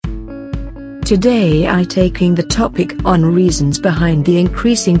Today I taking the topic on reasons behind the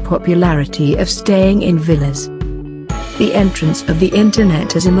increasing popularity of staying in villas. The entrance of the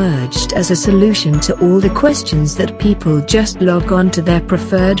internet has emerged as a solution to all the questions that people just log on to their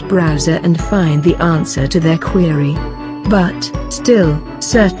preferred browser and find the answer to their query. But, still,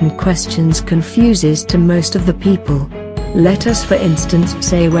 certain questions confuses to most of the people. Let us for instance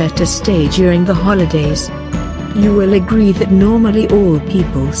say where to stay during the holidays. You will agree that normally all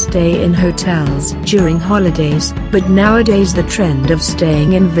people stay in hotels during holidays, but nowadays the trend of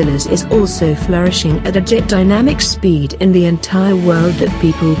staying in villas is also flourishing at a dynamic speed in the entire world that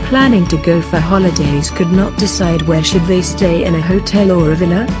people planning to go for holidays could not decide where should they stay, in a hotel or a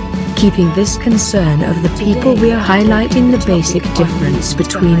villa. Keeping this concern of the people, we are highlighting the basic difference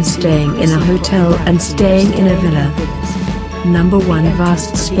between staying in a hotel and staying in a villa. Number 1,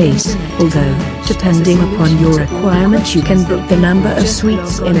 vast space. Although, depending upon your requirements, you can book the number of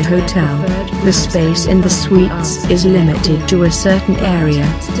suites in a hotel, the space in the suites is limited to a certain area.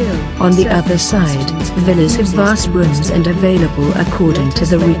 On the other side, villas have vast rooms and available according to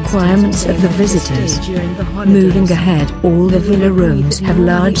the requirements of the visitors. Moving ahead, all the villa rooms have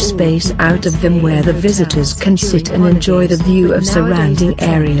large space out of them where the visitors can sit and enjoy the view of surrounding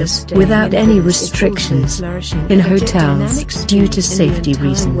areas without any restrictions. In hotels, due to safety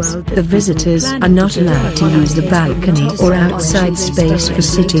reasons, the visitors are not allowed to use the balcony or outside space for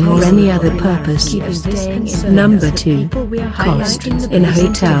sitting or any other purpose. Number 2. Cost. In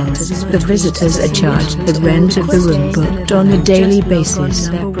hotels, the visitors are charged the rent of the room booked on a daily basis.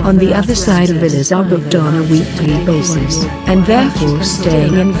 On the other side, villas are booked on a weekly basis, and therefore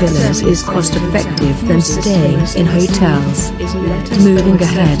staying in villas is cost effective than staying in hotels. Moving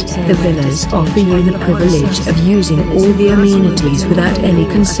ahead, the villas offer you the privilege of using all the amenities without any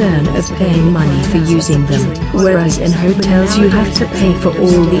concern of paying money for using them, whereas in hotels you have to pay for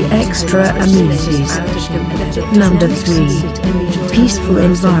all the extra amenities. Number 3. Peaceful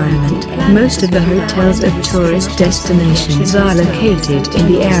environment. Most of the hotels at tourist destinations are located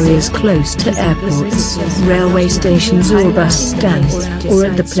in the areas close to airports, railway stations or bus stands, or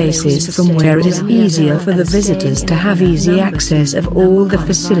at the places from where it is easier for the visitors to have easy access of all the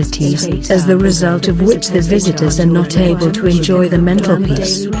facilities, as the result of which the visitors are not able to enjoy the mental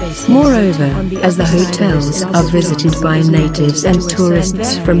peace. Moreover, as the hotels are visited by natives and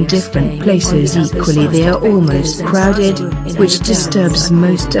tourists from different places equally, they are almost crowded, which disturbs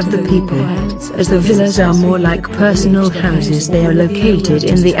most of the people. As the villas are more like personal houses, they are located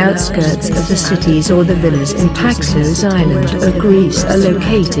in the outskirts of the cities, or the villas in Paxos Island or Greece are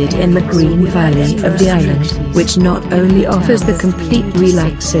located in the green valley of the island, which not only offers the complete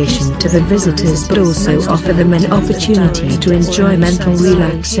relaxation to the visitors but also offer them an opportunity to enjoy mental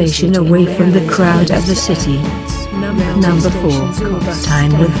relaxation away from the crowd of the city. Number 4.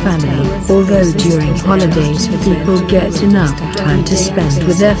 Time with family. Although during holidays people get enough time to spend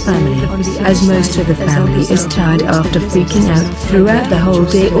with their family, as most of the family is tired after freaking out throughout the whole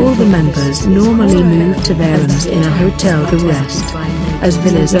day, all the members normally move to their rooms in a hotel to rest. As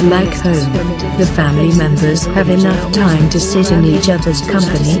villas are like home, the family members have enough time to sit in each other's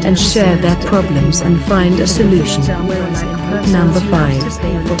company and share their problems and find a solution. Number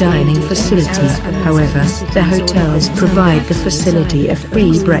 5. Dining facility. However, the hotels provide the facility of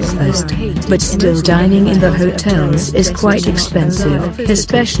free breakfast, but still dining in the hotels is quite expensive,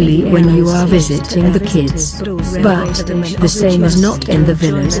 especially when you are visiting the kids. But, the same is not in the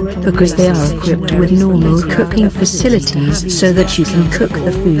villas, because they are equipped with normal cooking facilities so that you can cook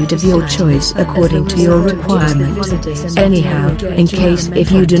the food of your choice according to your requirement. Anyhow, in case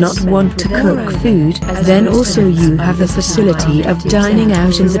if you do not want to cook food, then also you have the facility of dining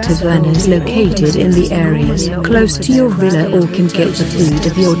out in the tavernas located in the areas close to your villa, or can get the food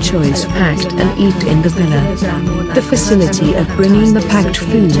of your choice packed and eat in the villa. The facility of bringing the packed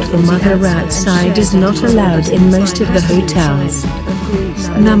food from other outside is not allowed in most of the hotels.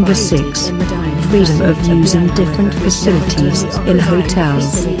 Number 6. Freedom of using different facilities. In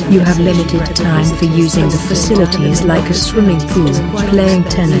hotels, you have limited time for using the facilities like a swimming pool, playing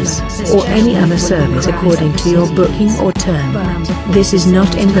tennis, or any other service according to your booking or turn. This is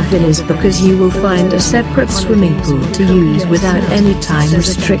not in the villas because you will find a separate swimming pool to use without any time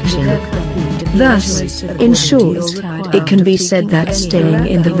restriction. Thus, in short, it can be said that staying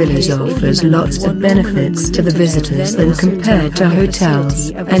in the villas offers lots of benefits to the visitors than compared to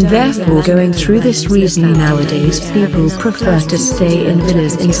hotels, and therefore going through this reason nowadays people prefer to stay in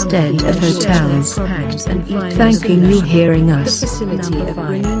villas instead of hotels. Thanking you hearing us. The facility of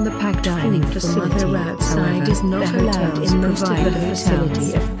bringing the packed dining facility outside is not allowed in most of the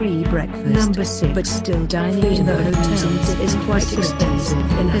facility of free breakfast. Number 6. But still dining in the hotels is quite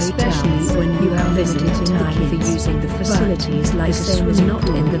expensive, especially when limited time for using the facilities like a swimming not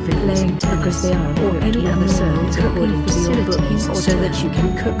in the village because they are or any other service according to your booking or so that you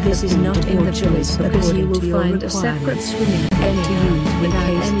can cook. This is not in the village because you will find a separate swimming pool to use in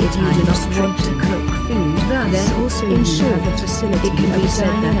case if you do not want to cook food. Then also ensure the facility it can be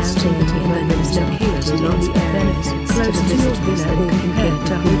said that staying in the village located in the areas close to your villa or compared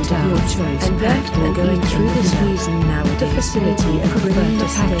to hotels, and therefore going through this reason nowadays the facility of bringing to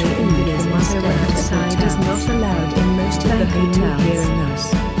stay in villas instead of outside is not allowed in most of the hotels. Hearing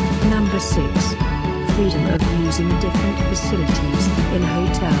us. Number 6. Freedom of using different facilities. In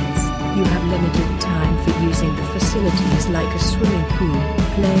hotels, you have limited time for using the facilities like a swimming pool,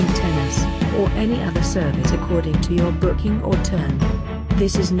 playing tennis, or any other service according to your booking or turn.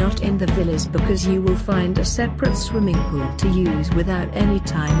 This is not in the villas because you will find a separate swimming pool to use without any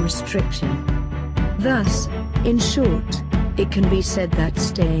time restriction. Thus, in short, it can be said that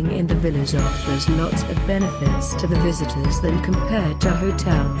staying in the villas offers lots of benefits to the visitors than compared to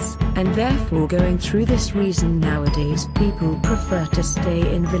hotels, and therefore going through this reason nowadays people prefer to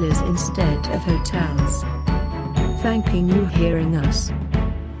stay in villas instead of hotels. Thanking you hearing us.